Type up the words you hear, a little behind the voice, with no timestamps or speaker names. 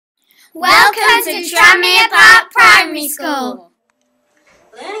Welcome to Tranmere Park Primary School.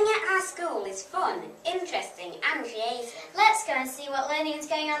 Learning at our school is fun, interesting and creative. Let's go and see what learning is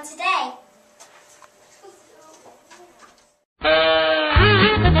going on today.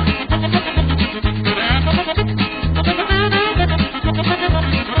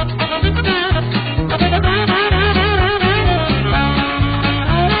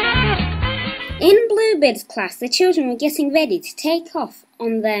 In Bluebird's class, the children were getting ready to take off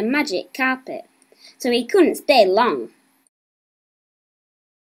on their magic carpet, so he couldn't stay long.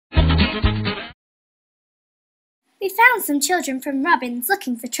 We found some children from Robins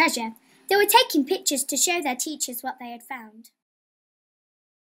looking for treasure. They were taking pictures to show their teachers what they had found.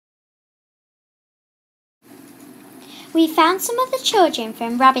 We found some of the children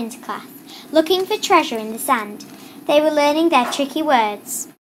from Robins' class looking for treasure in the sand. They were learning their tricky words.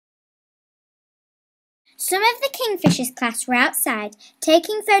 Some of the Kingfishers' class were outside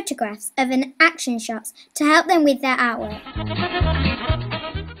taking photographs of action shots to help them with their artwork.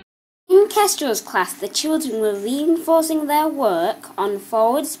 In Kestrel's class, the children were reinforcing their work on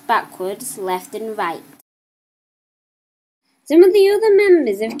forwards, backwards, left and right. Some of the other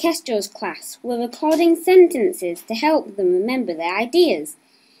members of Kestrel's class were recording sentences to help them remember their ideas.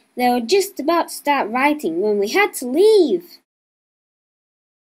 They were just about to start writing when we had to leave.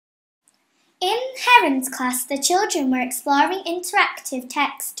 In Heron's class, the children were exploring interactive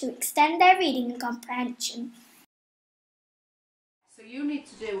text to extend their reading and comprehension. So you need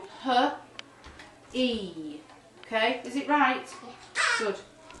to do H-E, okay? Is it right? Good.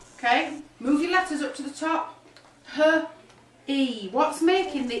 Okay, move your letters up to the top. H-E. What's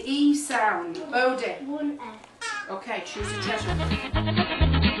making the E sound? Bodie? 1F. Okay, choose a treasure.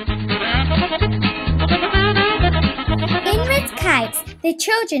 In Red's Kites, the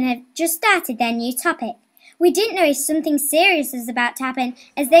children had just started their new topic. We didn't know if something serious was about to happen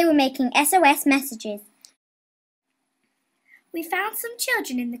as they were making SOS messages. We found some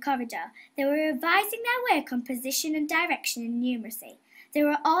children in the corridor. They were revising their work on position and direction in numeracy. They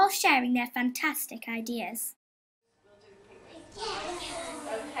were all sharing their fantastic ideas.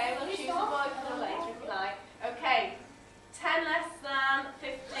 Okay, we'll choose a boy for the later if you like. Okay, 10 less than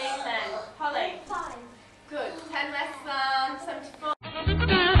 15 then. Holly? 5. Good. 10 less than 74.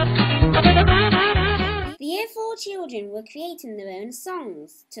 The Year 4 children were creating their own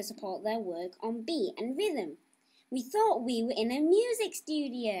songs to support their work on beat and rhythm. We thought we were in a music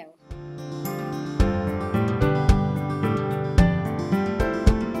studio.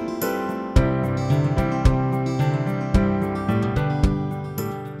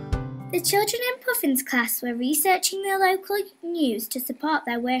 The children in Puffin's class were researching the local news to support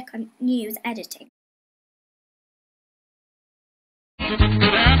their work on news editing.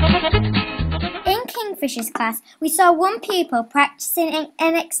 In Kingfisher's class, we saw one pupil practicing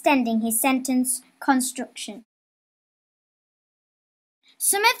and extending his sentence construction.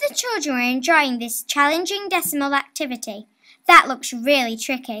 Some of the children were enjoying this challenging decimal activity. That looks really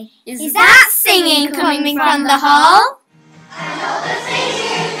tricky. Is that singing coming from the hall? I know the things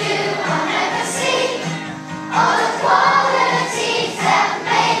you do I'll never see. All the qualities that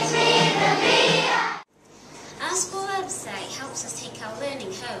make me believe. Our school website helps us take our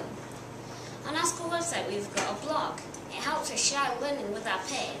learning home. On our school website we've got a blog. It helps us share learning with our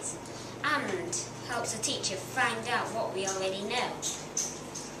peers and helps the teacher find out what we already know.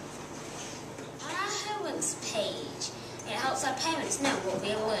 On our homeworks page, it helps our parents know what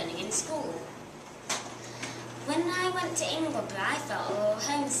we are learning in school. When I went to England, I felt a little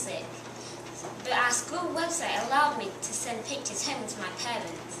homesick, but our school website allowed me to send pictures home to my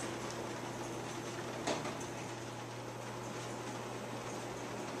parents.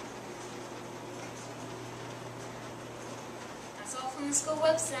 That's all from the school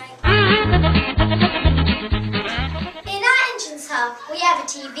website. In our entrance hall, we have a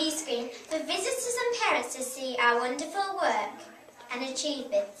TV screen for visitors and parents to see our wonderful work and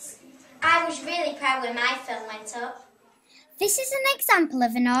achievements. I was really proud when my film went up. This is an example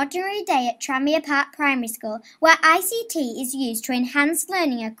of an ordinary day at Tranmere Park Primary School where ICT is used to enhance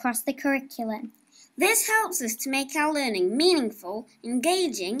learning across the curriculum. This helps us to make our learning meaningful,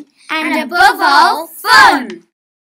 engaging, And above all, fun!